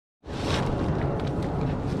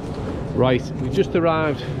Right, we just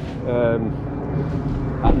arrived at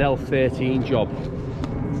an L13 job.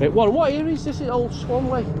 What area is this? Old Swan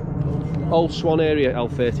Way? Old Swan area,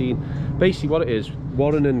 L13. Basically what it is,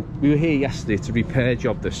 Warren and we were here yesterday to repair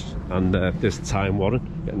job this, and there's time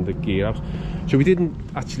Warren getting the gear out. So we didn't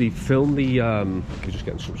actually film the we're just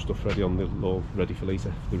getting some stuff ready on the lawn, ready for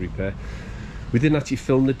later for the repair. We didn't actually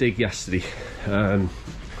film the dig yesterday.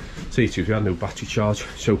 See, we had no battery charge.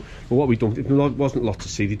 So but what we done, it wasn't a lot to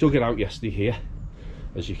see. They dug it out yesterday here,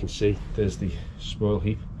 as you can see. There's the spoil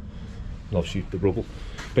heap and obviously the rubble.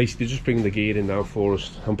 Basically just bringing the gear in now for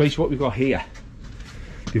us. And basically what we've got here,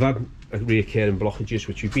 they've had reoccurring blockages,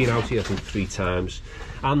 which we've been out here I think 3 times,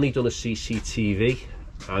 and they've done a CCTV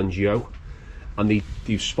angio, and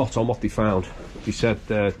they've spot on what they found. They said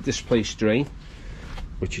displaced drain,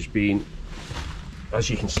 which has been, as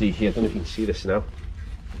you can see here, I don't know if you can see this now,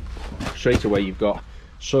 straight away you've got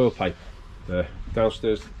soil pipe there,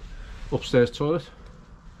 downstairs, upstairs toilet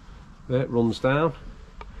there, it runs down,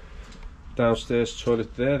 downstairs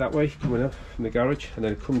toilet there, that way coming up from the garage, and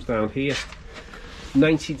then it comes down here,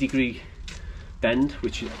 90-degree bend,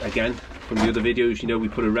 which again from the other videos, you know, we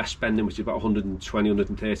put a rest bend in, which is about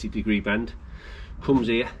 120-130 degree bend, comes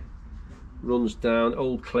here, runs down,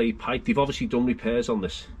 old clay pipe. They've obviously done repairs on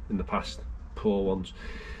this in the past, poor ones.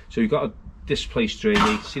 So you've got a displaced drain.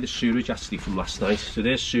 You see the sewage actually from last night, so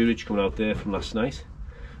there's sewage coming out there from last night,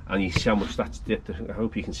 and you see how much that's dipped. I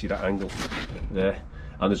hope you can see that angle there,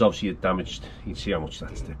 and there's obviously a damaged, you can see how much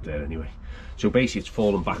that's dipped there anyway. So basically it's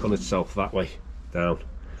fallen back on itself that way down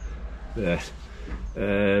there.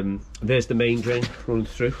 There's the main drain running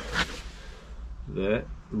through there,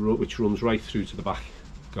 which runs right through to the back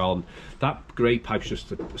garden. That grey pipe's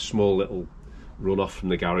just a small little run off from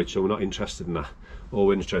the garage, so we're not interested in that. All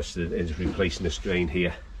we're interested in is replacing this drain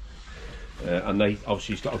here, and they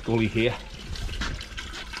obviously it's got a gully here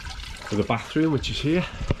for the bathroom, which is here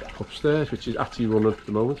upstairs, which is actually running at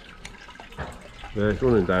the moment. It's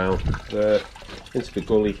running down there into the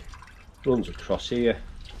gully, runs across here,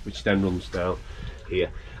 which then runs down here.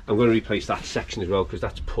 I'm going to replace that section as well because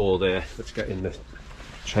that's poor there. Let's get in the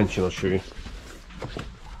trench and I'll show you.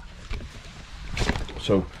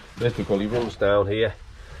 So there's the gully, runs down here,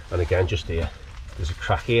 and again just here there's a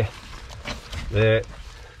crack here there,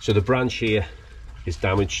 so the branch here is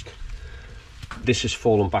damaged. This has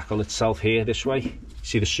fallen back on itself here this way.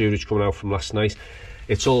 See the sewage coming out from last night,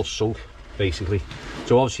 it's all sunk basically.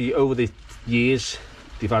 So obviously over the years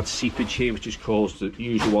they've had seepage here, which has caused the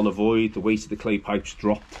usual one void, the weight of the clay pipes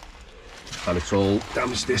dropped, and it's all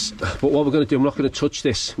damaged this. But what we're going to do, I'm not going to touch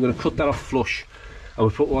this, I'm going to cut that off flush, and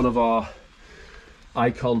we'll put one of our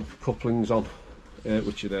icon couplings on,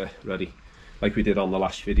 which are there ready, like we did on the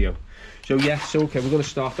last video. So yeah, so okay, we're going to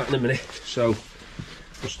start that in a minute. So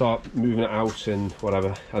we'll start moving it out and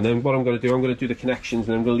whatever, and then what I'm going to do, I'm going to do the connections,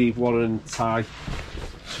 and I'm going to leave Warren and Ty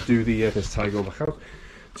to do the there's Ty going back out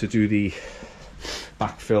to do the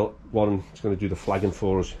backfill. Warren's going to do the flagging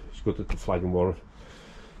for us. He's good at the flagging, Warren.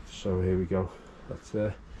 So here we go. That's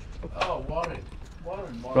there. Oh, Warren.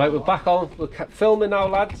 Right, we're back on. We're filming now,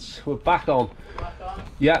 lads. We're back on. Back on?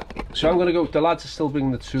 Yeah, so I'm going to go, the lads are still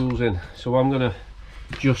bringing the tools in, so I'm going to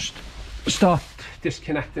just start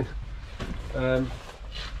disconnecting the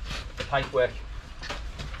pipe work.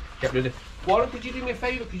 Get rid of it. Warren, could you do me a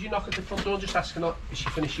favour? Could you knock at the front door and just ask her not, is she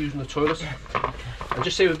finished using the toilet? And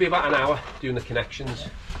just say it would be about an hour doing the connections.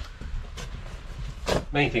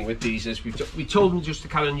 Main thing with these is we told them just to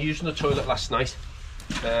carry on using the toilet last night.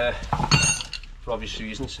 For obvious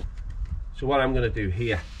reasons. So what I'm going to do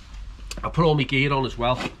here, I'll put all my gear on as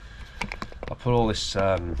well. I'll put all this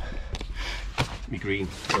my green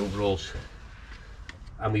overalls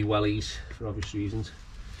and my wellies for obvious reasons.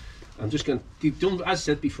 I'm just going to, they've done, as I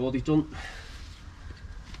said before, they've done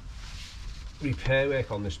repair work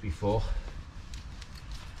on this before,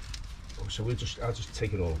 so I'll just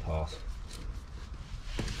take it all apart.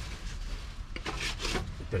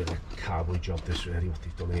 A bit of a cowboy job this really, what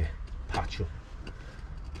they've done here, patch up.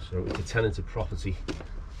 So it's a tenanted property,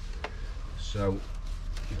 so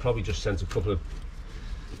you probably just sent a couple of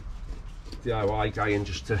DIY guy in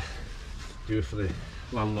just to do it for the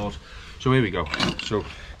landlord. So here we go. So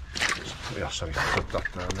yeah, sorry, put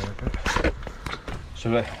that down there a bit.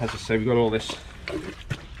 So as I say, we've got all this.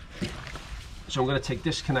 So I'm going to take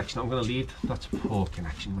this connection, I'm going to leave, that's a poor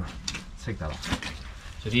connection now. Take that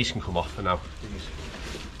off. So these can come off for now.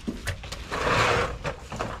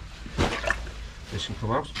 This can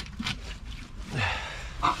come out.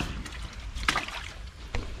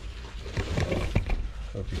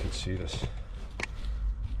 Hope you can see this.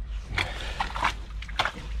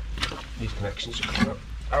 These connections are coming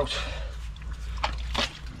out.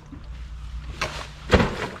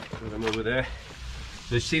 put them over there.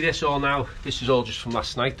 So you see this all now, this is all just from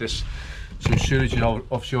last night, this. So storage is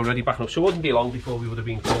obviously already back up. So it wouldn't be long before we would have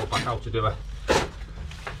been called back out to do an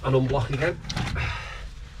unblock again.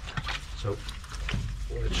 So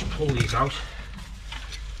we'll just pull these out.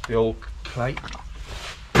 The old clay.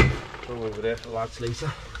 Go over there for the lads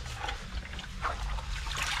later.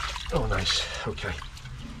 Oh nice, okay.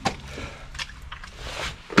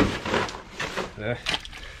 There.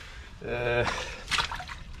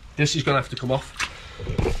 This is going to have to come off.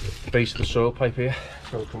 The base of the soil pipe here is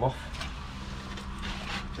going to come off.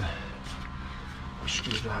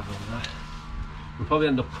 Screwdriver on that. We'll probably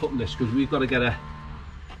end up cutting this because we've got to get a,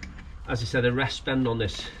 as I said, a rest bend on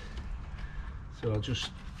this. So I'll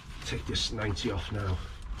just take this 90 off now.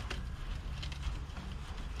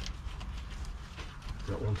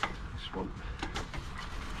 That one, this one.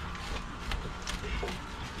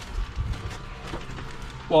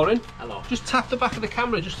 Warren, hello. Just tap the back of the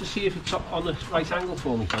camera just to see if it's on the right angle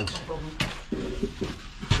for me, thanks. No problem.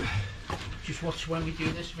 Just watch when we do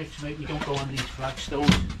this, Rich, mate, we don't go on these flagstones.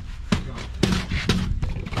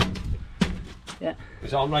 Yeah.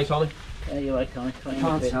 Is it on right on it? Yeah, you're right on it. I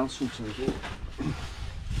can't tell sometimes.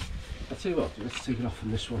 I'll tell you what, let's take it off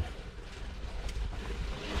from this one.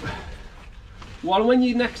 Warren, when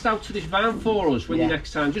you're next out to this van for us, when you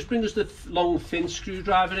next time, just bring us the long thin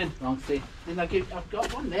screwdriver in. Long thin. Then I've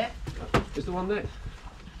got one there. Is there one there?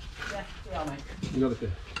 Yeah, mate. You got it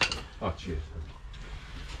there? Oh, cheers.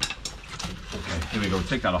 Okay, here we go,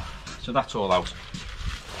 take that off. So that's all out.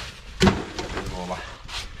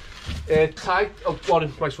 Ty, oh,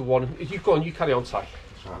 Warren, nice for Warren. If you go on, you carry on, Ty.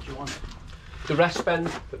 What do you want? The rest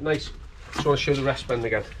bend, nice. Just want to show the rest bend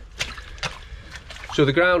again. So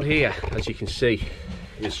the ground here, as you can see,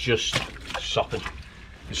 is just sopping.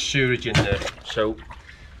 There's sewerage in there. So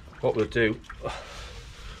what we'll do,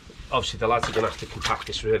 obviously the lads are going to have to compact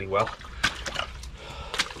this really well.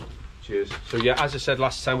 Cheers. So yeah, as I said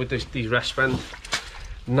last time with these rest bend,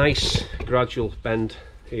 nice gradual bend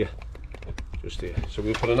here, just here. So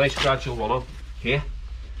we'll put a nice gradual one on here,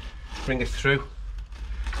 bring it through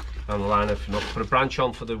and line everything up. Put a branch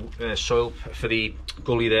on for the soil, for the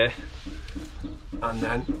gully there, and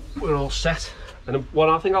then we're all set. And what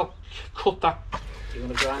I think I'll cut that. You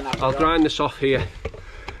want to grind that? I'll grind this off here,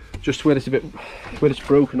 just where it's a bit, where it's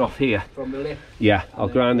broken off here. From the lip. Yeah, I'll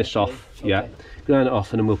grind this off. Okay. Yeah, grind it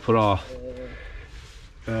off, and then we'll put our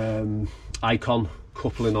icon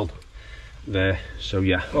coupling on there. So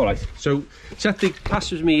yeah, all right. So set the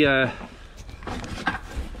passes me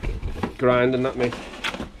grinding that me.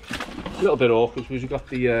 A little bit awkward because we've got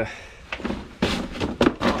the.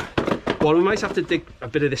 Well, we might have to dig a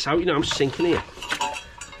bit of this out. You know, I'm sinking here.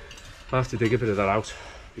 I have to dig a bit of that out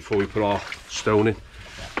before we put our stone in.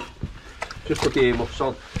 Just put the earmuffs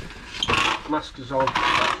on. Mask is on.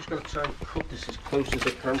 I'm just going to try and cut this as close as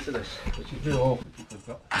I can to this, which is really awkward.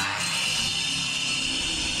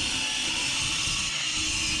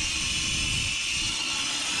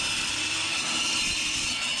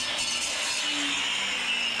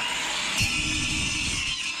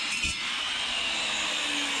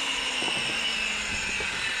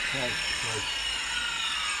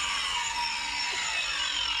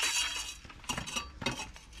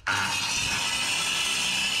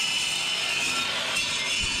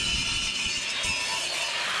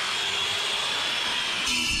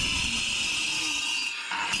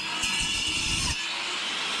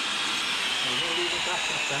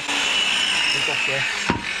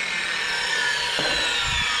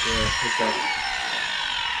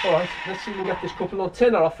 Alright, let's see if we can get this couple on.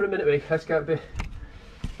 Turn that off for a minute, mate. Let's get a bit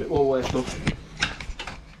more work done.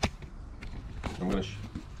 I'm gonna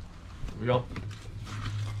we on.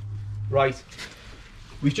 Right.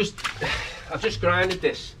 I've just grinded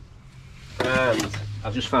this and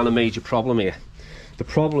I've just found a major problem here. The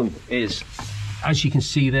problem is, as you can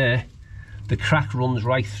see there, the crack runs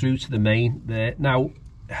right through to the main there. Now,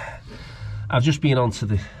 I've just been on to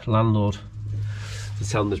the landlord to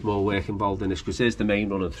tell them there's more work involved in this, because there's the main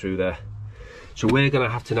running through there. So we're going to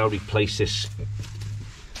have to now replace this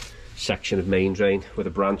section of main drain with a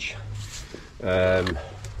branch.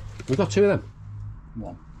 We've got two of them.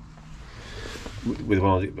 One. With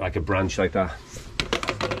one, like a branch like that.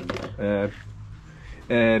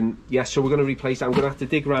 Yeah, so we're going to replace that. I'm going to have to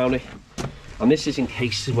dig around it. And this is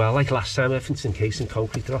encased as well, like last time, everything's encased in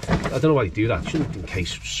concrete. I don't know why they do that. It shouldn't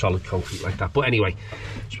encase solid concrete like that. But anyway,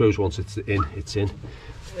 I suppose once it's in, it's in.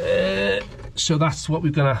 So that's what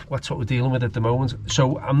we're dealing with at the moment.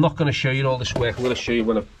 So I'm not going to show you all this work. I'm going to show you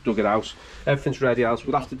when I've dug it out. Everything's ready else.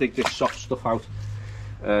 We'll have to dig this soft stuff out.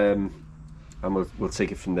 And we'll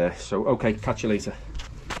take it from there. So okay, catch you later.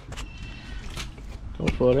 Go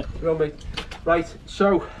for it. Well, mate. Right,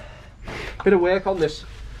 so bit of work on this.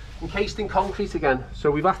 Encased in concrete again, so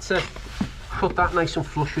we've had to cut that nice and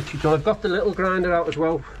flush with you've done. I've got the little grinder out as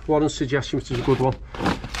well, Warren's suggestion, which is a good one,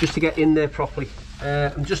 just to get in there properly.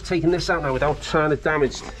 I'm just taking this out now without trying to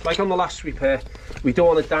damage. Like on the last repair, we don't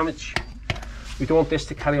want to damage, we don't want this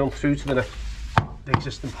to carry on through to the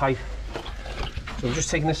existing pipe. So I'm just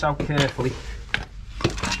taking this out carefully.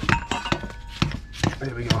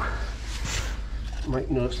 There we go.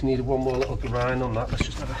 Might notice needed one more little grind on that. Let's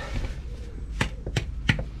just have a...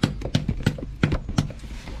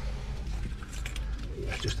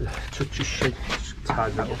 Yeah, just a touch of shape, just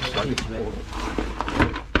tidy that up slightly. Just a little bit.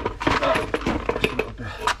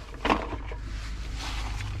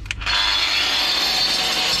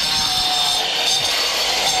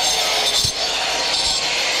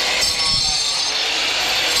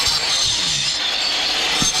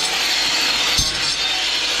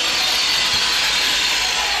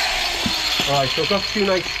 Alright, so I've got two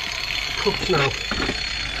nice cups now.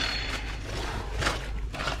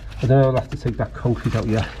 I don't know, I'll have to take that concrete out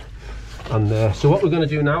here. And so what we're going to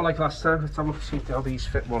do now, like last time, let's have a look, see how these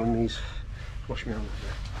fit. One of these. Wash me hands.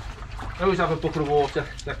 I always have a bucket of water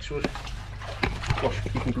next to it. Wash,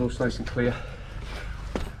 keep my gloves nice and clear.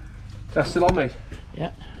 That's still on, mate?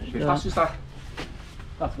 Yeah. How fast is that?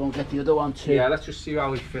 Have to go and get the other one too. Yeah, let's just see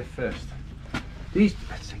how we fit first. These,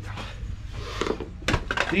 let's take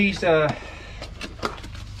that. These,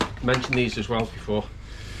 mentioned these as well before.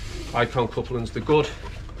 Icon couplings, they're good.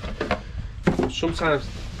 Sometimes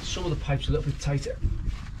some of the pipes are a little bit tighter.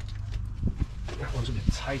 That one's a bit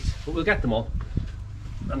tight, but we'll get them on.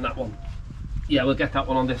 And that one, yeah, we'll get that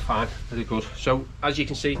one on there fine. Very good. So as you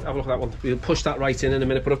can see, have a look at that one. We'll push that right in a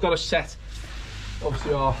minute, but I've got to set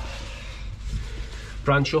obviously our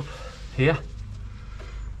branch up here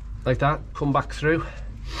like that, come back through,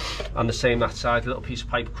 and the same that side, a little piece of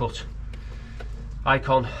pipe cut.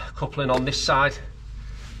 Icon coupling on this side,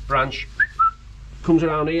 branch comes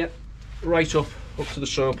around here, right up to the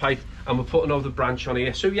soil pipe, and we're putting over the branch on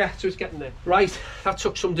here. So yeah, so it's getting there. Right, that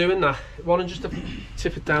took some doing that. Warren, just to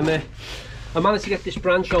tip it down there. I managed to get this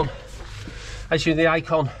branch on. As you see, the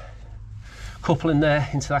Icon coupling there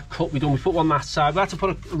into that cut we done. We put one that side. We had to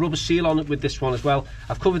put a rubber seal on it with this one as well.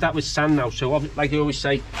 I've covered that with sand now, so like I always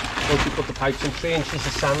say, once we put the pipes in, 3 inches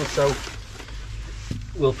of sand, so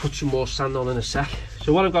we'll put some more sand on in a sec.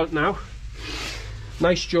 So what I've got now,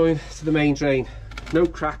 nice join to the main drain, no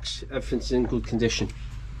cracks, everything's in good condition.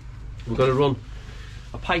 We're going to run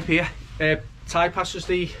a pipe here, tie passes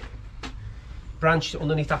the branch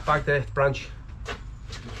underneath that bag there, branch.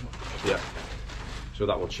 Yeah, so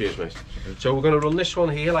that one, cheers mate. So we're going to run this one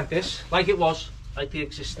here like this, like it was, like the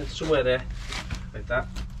existing, somewhere there, like that.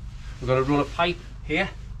 We're going to run a pipe here,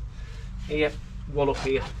 here, one up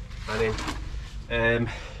here, and in. And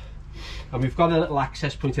we've got a little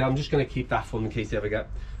access point here. I'm just going to keep that fun in case they ever get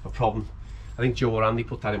a problem. I think Joe or Andy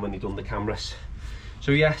put that in when they done the cameras.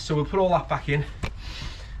 So yeah, so we'll put all that back in.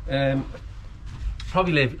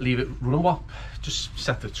 Probably leave it running. What? Just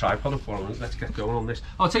set the tripod up for us. Let's get going on this.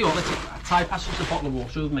 I'll tell you what, Ty passes the bottle of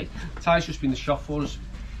water with me. Ty's just been in the shop for us.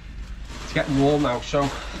 It's getting warm now, so.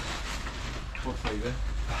 What flavour?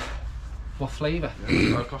 What flavour?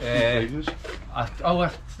 Yeah, I've got flavours.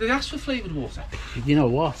 Did they ask for flavoured water? You know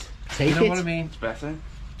what? Take you know it. what I mean? It's better.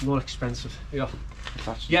 More expensive. Yeah.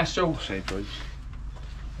 That's yeah, so. Same price.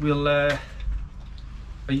 We'll.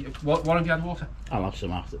 What have you had water? I'll have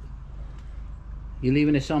some after. You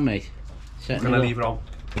leaving this on, mate? We're going to leave it on.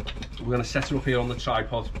 We're going to set it up here on the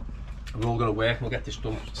tripod. We're all going to work and we'll get this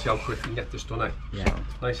done. See how quick we can get this done, eh? Yeah. So,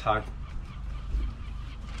 nice high.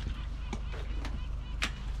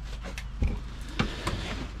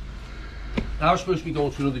 I was supposed to be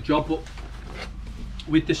going to another job, but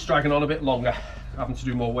with this dragging on a bit longer, having to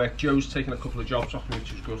do more work, Joe's taking a couple of jobs off me,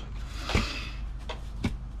 which is good.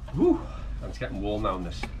 Woo! And it's getting warm now in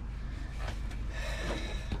this.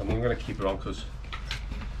 And I'm going to keep it on because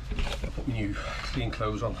I put my new clean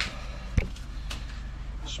clothes on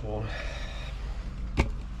this morning.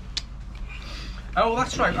 Oh,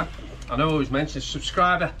 that's right. I know I always mention this.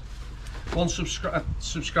 Subscriber. One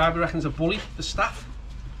subscriber reckons a bully the staff.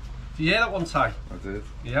 Did you hear that one, Ty? I did.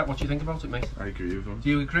 Yeah, what do you think about it, mate? I agree with him. Do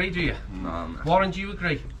you agree, do you? No. Warren, do you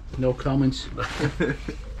agree? No comments.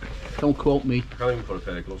 Don't quote me. I can't even put a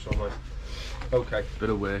pair of gloves on, mate. Okay. Bit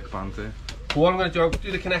of work, banter. What I'm going to do, I'll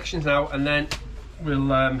do the connections now, and then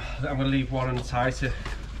we'll. I'm going to leave Warren and Ty to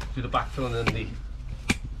do the backfilling and the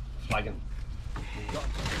flagging.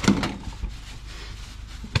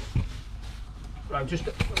 Right, just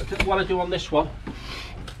what I do on this one,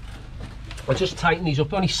 I'll just tighten these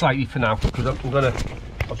up only slightly for now because I'm going to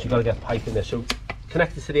obviously got to get pipe in there. So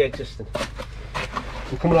connected to the existing.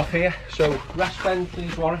 We're coming off here, so rest bend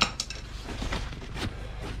please, Warren.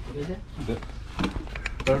 What is it?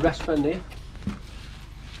 Got a rest bend here.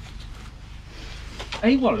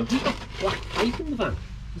 Hey Warren, have we got black pipe in the van?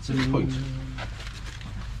 That's a point. You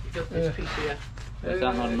got this piece here. Is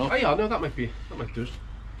that not enough? Oh yeah, no, that might do us.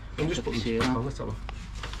 I'm just putting here. Let's have a look.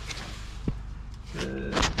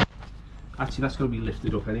 Actually, that's going to be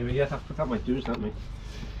lifted up anyway. Yeah, that might do us, that mate.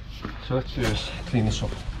 So let's do is clean this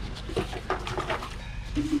up.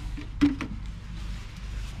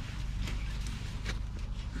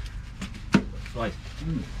 Right.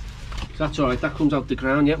 So that's all right. That comes out the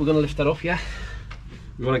ground. Yeah, we're going to lift that up. Yeah.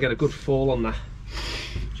 We want to get a good fall on that.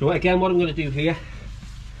 So again, what I'm going to do here,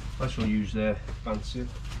 I shall use the fancy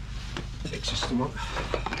existing one.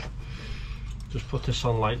 Just put this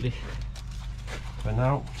on lightly for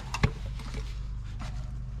now.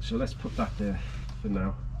 So let's put that there for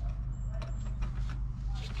now.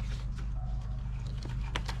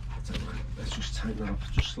 Let's just tighten that up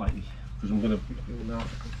just slightly because I'm going to now.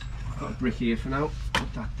 Got a brick here for now.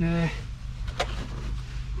 Put that there.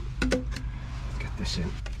 Get this in.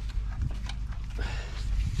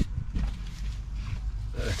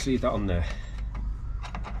 Let's leave that on there.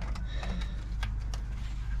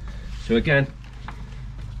 So again,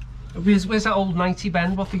 where's that old 90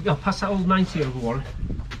 bend? What think? Oh, pass that old 90 over, Warren.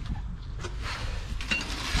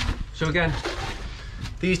 So again,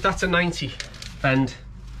 that's a 90 bend.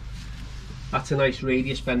 That's a nice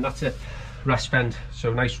radius bend. That's a rest bend.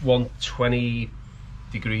 So nice 120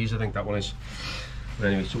 degrees, I think that one is. But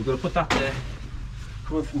anyway, so we're going to put that there.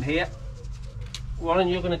 Coming from here, Warren,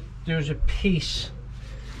 you're going to do as a piece.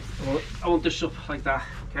 I want this up like that,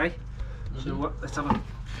 okay? So let's have a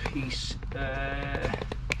piece.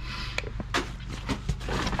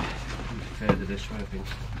 Further this way, I think.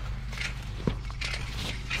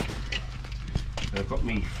 I've got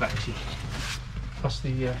me flexi. That's the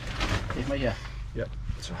yeah. Yep.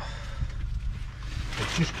 So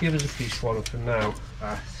let's just give us a piece for it for now.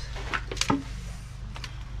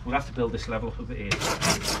 We'll have to build this level up a bit here.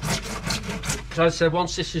 So as I said,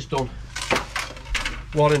 once this is done,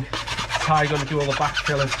 Warren, Ty going to do all the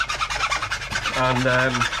backfilling, and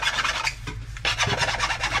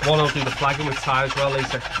one I'll do the flagging with Ty as well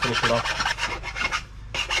later. Finish it off.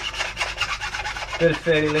 Bit of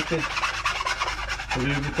fairy liquid,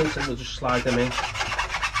 lubricants, and we'll just slide them in.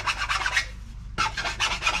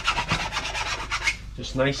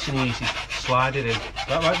 Just nice and easy. Slide it in. Is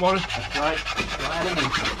that right, Warren? That's right. Slide it in.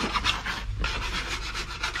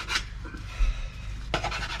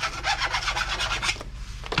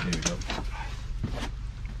 Here we go.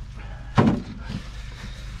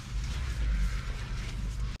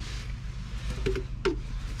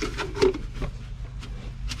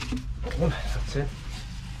 That's it.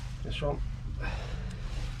 This one. Did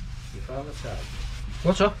you file that side?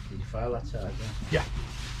 What's up? Did you file that side? Yeah.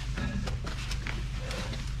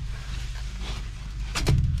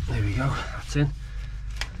 There we go, that's in.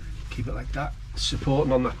 Keep it like that.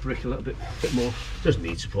 Supporting on that brick a little bit more. Doesn't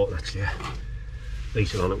need supporting actually, yeah.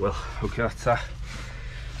 Later on it will. Okay, that's that.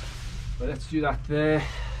 But let's do that there.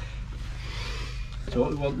 So what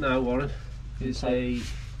we want now, Warren, is a...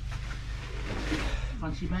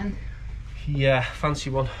 Fancy bend? Yeah, fancy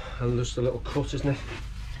one. And just a little cut, isn't it?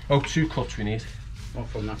 Oh, 2 cuts we need. One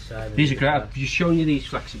from that side. These are great. I've just shown you these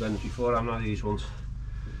flexi bends before, I'm not these ones.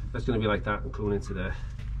 That's going to be like that and coming into there.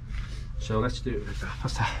 So let's do it like that.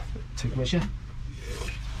 Pass that. Take a measure.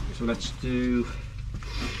 So let's do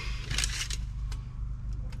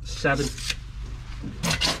 7.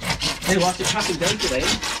 Hey, what? It's cracking down today.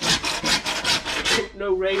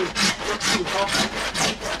 No rain. Not too hot.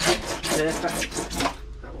 Perfect.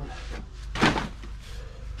 That one.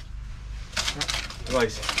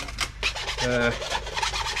 Right.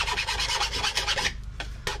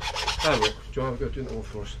 I will. Do you want to go do that one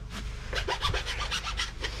for us?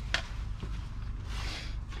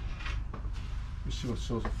 Let's see what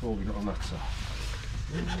sort of fall we got on that side.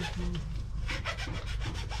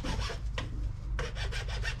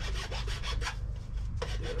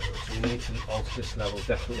 So we need to alter this level,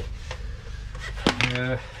 definitely.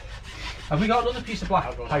 Have we got another piece of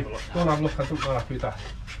black pipe? Go and have a look, I don't know happy with that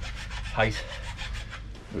height.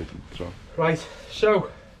 Right, so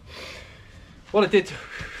what I did,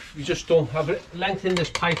 we just done, I've lengthened this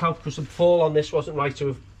pipe out because the fall on this wasn't right, so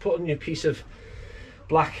we've put a new piece of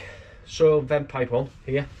black soil vent pipe on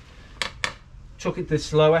here. Took it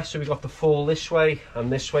this lower, so we got the fall this way and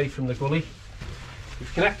this way from the gully.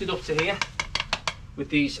 We've connected up to here with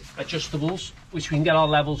these adjustables, which we can get our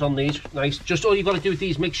levels on these. Nice. Just all you've got to do with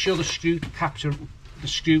these, make sure the screw caps are, the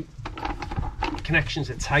screw connections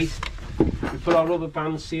are tight. We put our rubber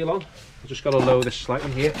band seal on. I've just got to lower this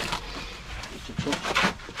slightly here.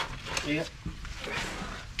 Here.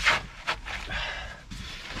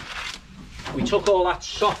 We took all that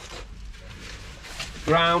soft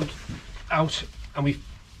ground out and we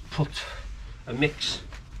put a mix.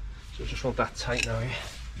 So I just want that tight now here.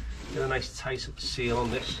 Get a nice tight seal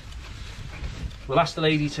on this. We'll ask the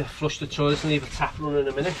lady to flush the toilet and leave a tap running in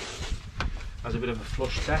a minute as a bit of a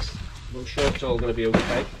flush test. I'm sure it's all going to be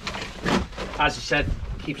okay. As I said,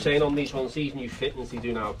 keep saying on these ones, these new fittings they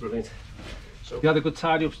do now, brilliant. So you had a good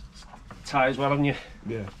tidy up tie as well, haven't you?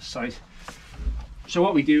 Yeah. Site. So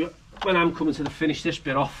what we do, when I'm coming to finish this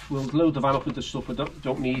bit off, we'll load the van up with the stuff I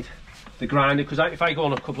don't need. The grinder, because if I go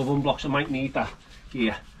on a couple of unblocks I might need that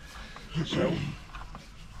gear. So,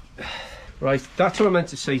 right, that's what I meant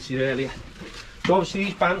to say to you earlier. So obviously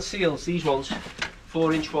these band seals, these ones,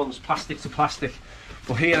 4-inch ones, plastic to plastic.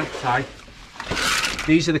 But here, Ty,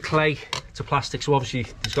 these are the clay to plastic, so obviously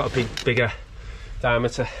it's got a bigger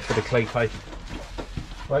diameter for the clay pipe.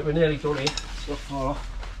 Right, we're nearly done here, it's not far off.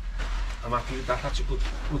 I'm happy with that, that's a good.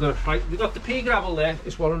 Right, we've got the pea gravel there,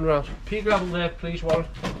 it's Warren around. Pea gravel there, please, Warren.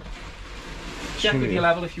 Check with your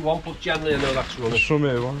level if you want, but generally I know that's running. It's from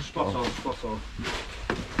here, one. Spot on, spot on.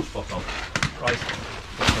 Spot on. Right.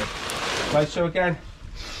 Okay. Right, so again,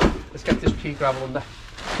 let's get this pea gravel under.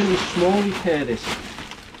 Can you small repair this?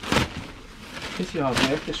 Pretty hard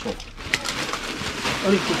work, this one.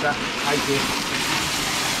 Only put that idea.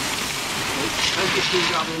 And this pea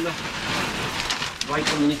gravel under. Right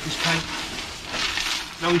underneath this pipe.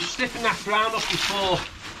 Now we've stiffened that ground up before.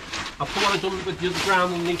 I put what I've done with the other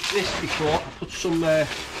ground underneath this before. I put some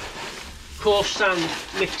coarse sand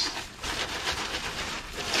mixed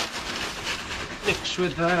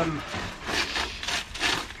with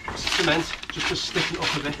cement, just to stiffen it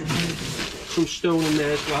up a bit. Some stone in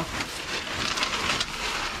there as well.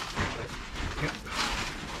 Yeah.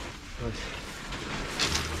 Right.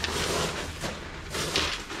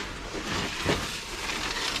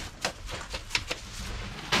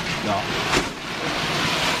 No.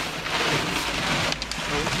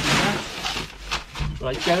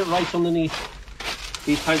 Right, get it right underneath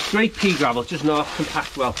these pipes. Great pea gravel, just not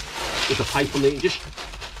compact well with the pipe underneath. Just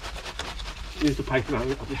use the pipe around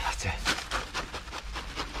it. That's it.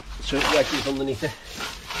 So it wedges underneath it.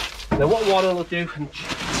 Now what Warren will do, and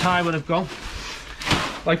Ty when I've gone,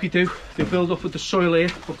 like we do, they build up with the soil here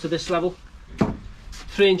up to this level.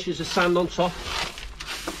 3 inches of sand on top.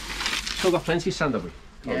 Still got plenty of sand, have we?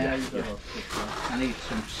 Yeah, yeah. I need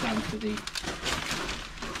some sand for the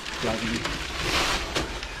gravity.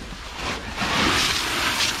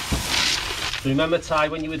 Remember, Ty,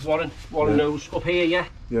 when you were with Warren knows, up here, yeah?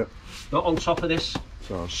 Yeah. Not on top of this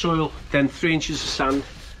So. soil, then 3 inches of sand.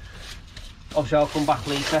 Obviously I'll come back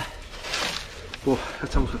later. But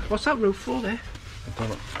what's that roof for there? I don't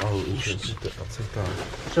know. Oh, I'll take that.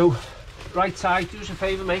 So, right, Ty, do us a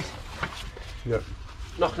favour, mate. Yeah.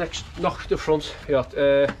 Knock the front. Yeah,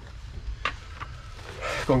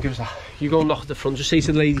 go on, give us that. You go and knock at the front. Just say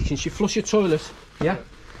to the lady, can she flush your toilet? Yeah.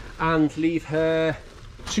 And leave her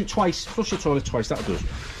twice. Flush your toilet twice. That'll do.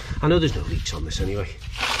 I know there's no leaks on this anyway.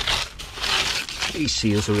 These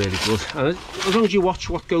seals are really good. And as long as you watch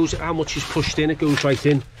what goes, how much is pushed in, it goes right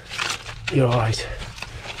in. You're all right.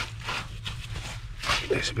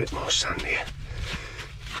 There's a bit more sand here.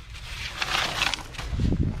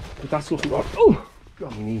 But that's looking right. Oh!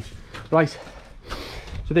 Got my knees. Right,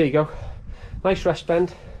 so there you go. Nice rest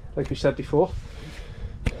bend, like we said before.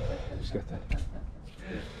 Let's get there.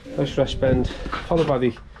 Nice rest bend, followed by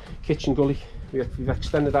the kitchen gully. We've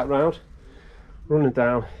extended that round, running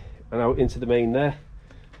down and out into the main there,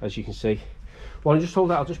 as you can see. Well, just hold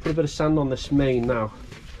that. I'll just put a bit of sand on this main now.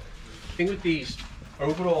 The thing with these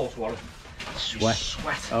overalls, Warren, Sweat.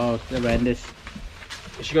 Sweat. Oh, it's horrendous.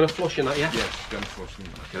 Is she going to flush in that, yeah? Yeah, it's going to flush in.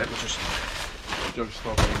 Okay, let me just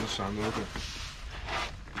start bringing the sand over.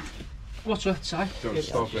 What's that, Si? Just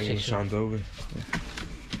start bringing the sand over.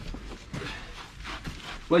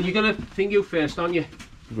 Well, you're going to think you first, aren't you?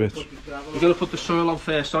 Which? You're going to put the soil on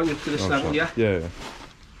first, aren't you, to this level, yeah? Yeah, yeah.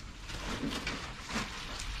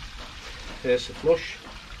 There's the flush.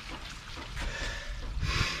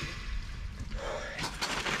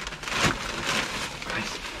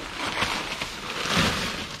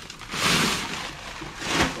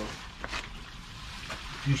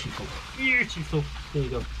 Beautiful, beautiful. There you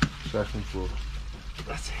go. Second floor.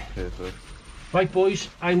 That's it. Perfect. Right, boys,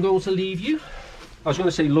 I'm going to leave you. I was going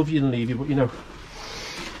to say love you and leave you, but you know.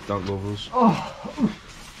 Don't love us. Oh.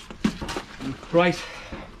 Right.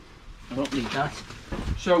 I don't need that.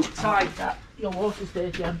 So, Ty. That. Your water's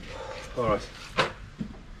there, Jen. All right.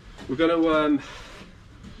 We're going to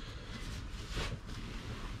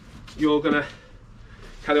you're gonna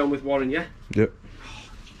carry on with Warren, yeah? Yep.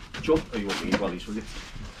 Jump. Oh, you won't need wellies, will you?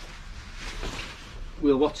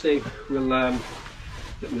 We'll what's name? We'll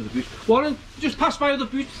get me other boot. Warren, just pass my other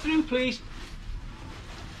boot through, please.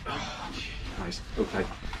 Oh, nice. Okay.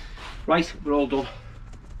 Right, we're all done.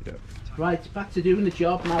 Yep. Right, back to doing the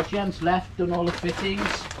job now. Jem's left, done all the fittings.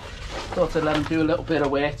 Thought I'd let him do a little bit of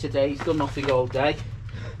work today. He's done nothing all day.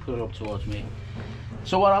 Put it up towards me.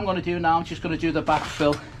 So what I'm going to do now, I'm just going to do the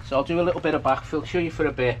backfill. So I'll do a little bit of backfill, show you for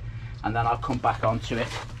a bit, and then I'll come back onto it.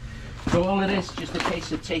 So all it is just a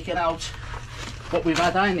case of taking out what we've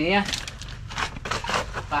had in here,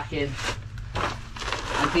 back in.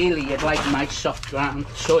 Ideally you'd like nice soft ground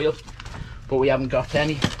soil, but we haven't got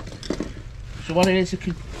any. So what it is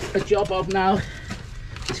a job of now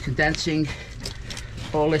is condensing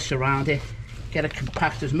all this around it, get it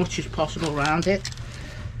compact as much as possible around it,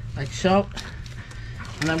 like so.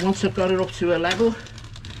 And then once I've got it up to a level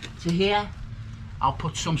to here, I'll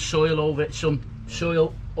put some soil over it, some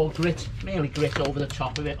soil or grit, mainly grit over the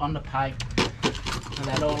top of it on the pipe, and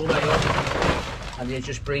then all the way up, and then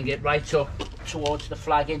just bring it right up towards the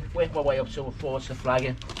flagging, work my way up towards the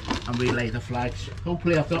flagging and relay the flags.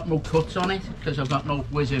 Hopefully I've got no cuts on it because I've got no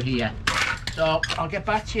wizard here. So I'll get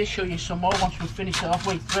back to you, show you some more once we finish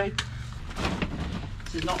halfway through.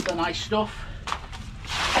 This is not the nice stuff.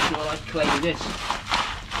 I like clay this.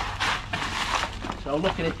 So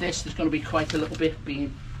looking at this, there's going to be quite a little bit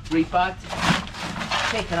being rebagged,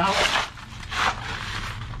 taken out,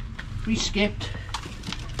 re-skipped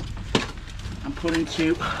and put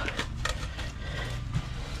into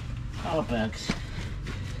our bags.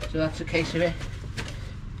 So that's the case of it.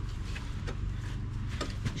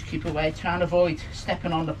 Just keep away, try and avoid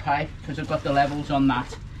stepping on the pipe because I've got the levels on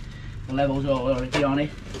that. The levels are already on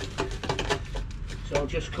it. So I'll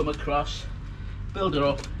just come across, build it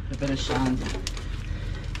up, a bit of sand.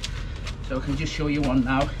 So I can just show you one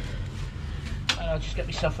now. I'll just get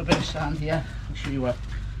myself a bit of sand here. I'll show you what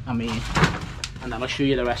I mean, and then I'll show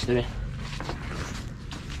you the rest of it.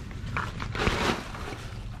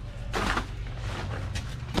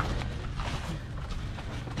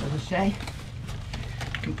 As I say,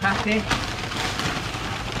 compact it.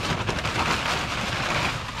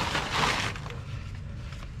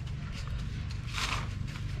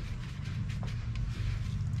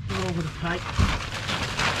 All over the pipe.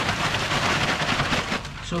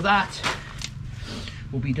 So that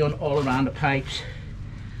will be done all around the pipes,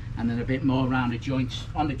 and then a bit more around the joints,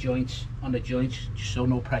 on the joints, just so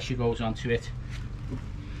no pressure goes onto it.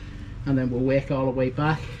 And then we'll work all the way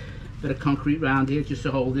back, bit of concrete round here just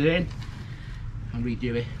to hold it in, and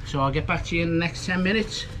redo it. So I'll get back to you in the next 10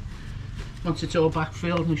 minutes once it's all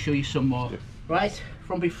backfilled and show you some more. Yeah. Right,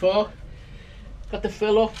 from before, got the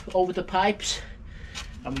fill up over the pipes,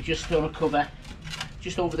 and we just done a cover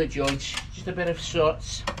just over the joints, just a bit of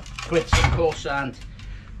sorts, grits and coarse sand,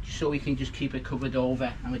 just so we can just keep it covered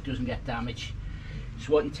over and it doesn't get damaged.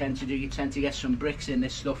 So what you tend to do, you tend to get some bricks in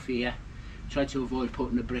this stuff here. Try to avoid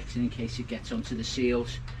putting the bricks in case it gets onto the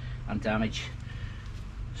seals and damage.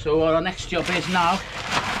 So what our next job is now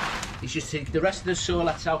is just take the rest of the soil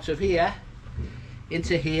that's out of here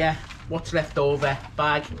into here, what's left over,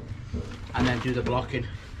 bag, and then do the blocking.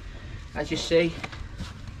 As you see,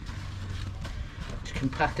 just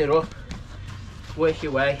compact it up, work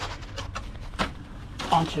your way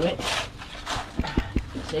onto it.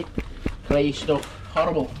 See, clay stuff,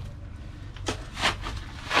 horrible.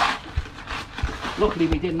 Luckily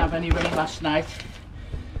we didn't have any rain last night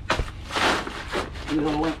and it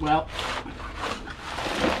all went well.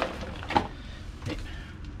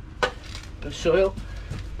 The soil,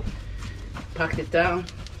 packed it down.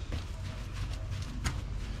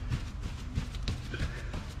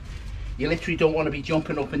 You literally don't want to be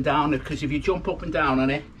jumping up and down, because if you jump up and down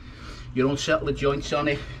on it, you don't settle the joints on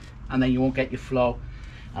it, and then you won't get your flow,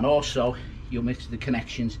 and also you'll mix the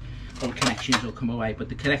connections. All the connections will come away, but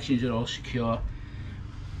the connections are all secure.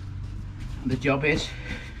 And the job is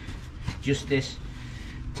just this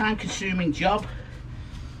time-consuming job,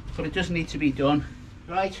 but it does need to be done.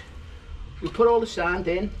 Right, we put all the sand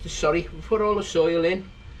in, we put all the soil in,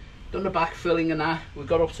 done the backfilling and that. We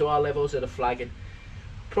got up to our levels of the flagging.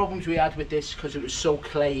 Problems we had with this, because it was so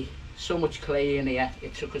clay, so much clay in here,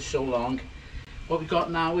 it took us so long. What we got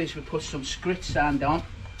now is we put some grit sand on,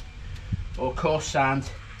 or coarse sand,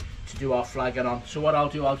 to do our flagging on. So what I'll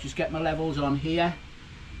do, I'll just get my levels on here,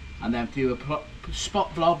 and then do a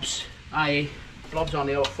spot blobs, i.e. blobs on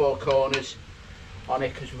the all four corners on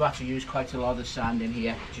it, because we've had to use quite a lot of the sand in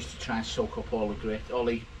here just to try and soak up all the grit, all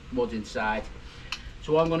the mud inside.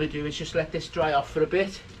 So what I'm going to do is just let this dry off for a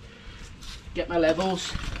bit, get my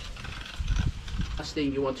levels, last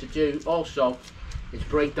thing you want to do also is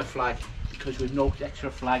break the flag, because we've no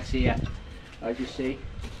extra flags here. As you see,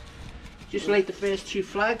 just like the first 2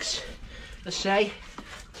 flags. Let's say,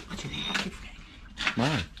 what's your name?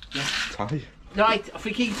 Mine? Yeah. Ty. Right, I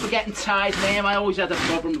keep forgetting Ty's name. I always had a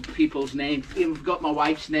problem with people's names. Even forgot my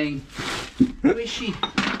wife's name. Who is she?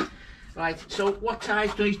 Right, so what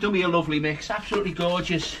Ty's done, he's done me a lovely mix. Absolutely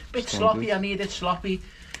gorgeous. Bit sloppy, I need it sloppy,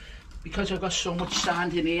 because I've got so much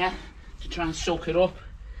sand in here to try and soak it up.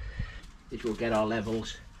 This will get our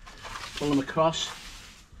levels. Pull them across.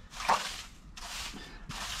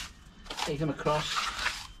 Take them across.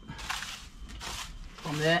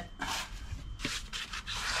 From there.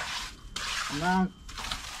 And down.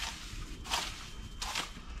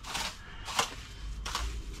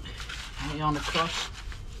 Hang on across.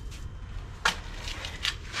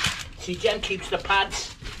 See, Jem keeps the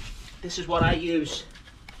pads. This is what I use.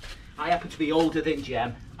 I happen to be older than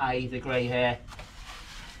Jem, i.e. the grey hair.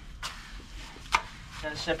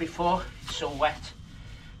 As I said before, it's so wet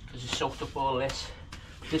because it's soaked up all this.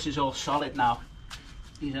 This is all solid now.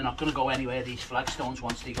 These are not going to go anywhere, these flagstones,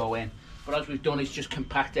 once they go in. But as we've done is just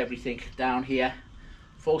compact everything down here.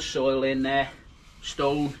 Full soil in there,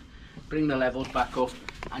 stone, bring the levels back up,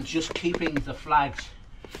 and just keeping the flags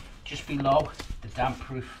just below the damp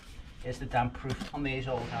proof. Here's the damp proof on these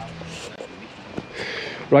old houses.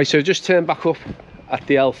 Right, so just turned back up at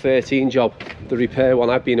the L13 job, the repair one.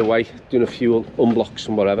 I've been away doing a few unblocks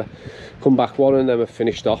and whatever. Come back, one of them have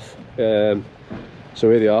finished off. So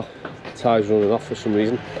here they are. Ty's running off for some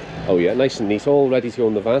reason. Oh yeah, nice and neat, all ready to go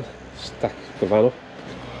in the van. Stack the van up.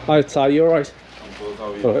 Hi Ty, you alright? I'm good,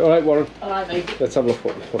 how are you? Alright Warren. Alright mate. Let's have a look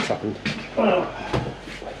what's happened.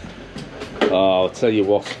 Oh, I'll tell you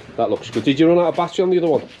what, that looks good. Did you run out of battery on the other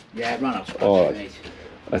one? Yeah, run out of battery, mate.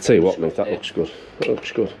 I tell you what mate, that looks good. That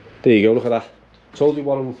looks good. There you go, look at that. Told you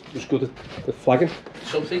Warren was good at the flagging.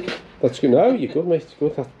 Something. That's good. No, you're good mate,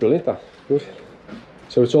 good. That's brilliant, that. Good.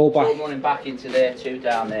 So it's all back. It's all running back into there too,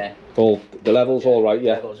 down there. All the levels all right,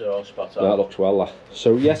 yeah. The levels are all spot on. That looks well, that.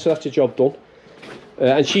 So yeah, so that's a job done.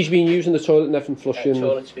 And she's been using the toilet and everything, flushing. The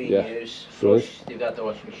toilet's been used. Flush. They've got the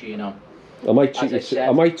washing machine on. I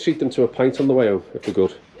might treat them to a pint on the way home if they're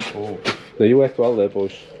good. Oh. No, you worked well there,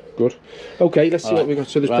 boys. Good. Okay, let's see what we got.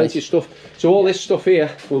 So there's plenty of stuff. So all this stuff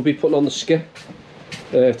here we'll be putting on the skip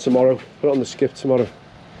tomorrow. Put it on the skip tomorrow.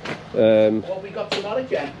 What we got tomorrow,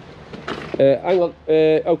 Jen? Hang on.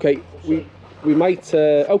 Okay, we might.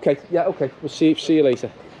 Okay, yeah, okay. We'll see you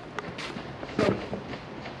later.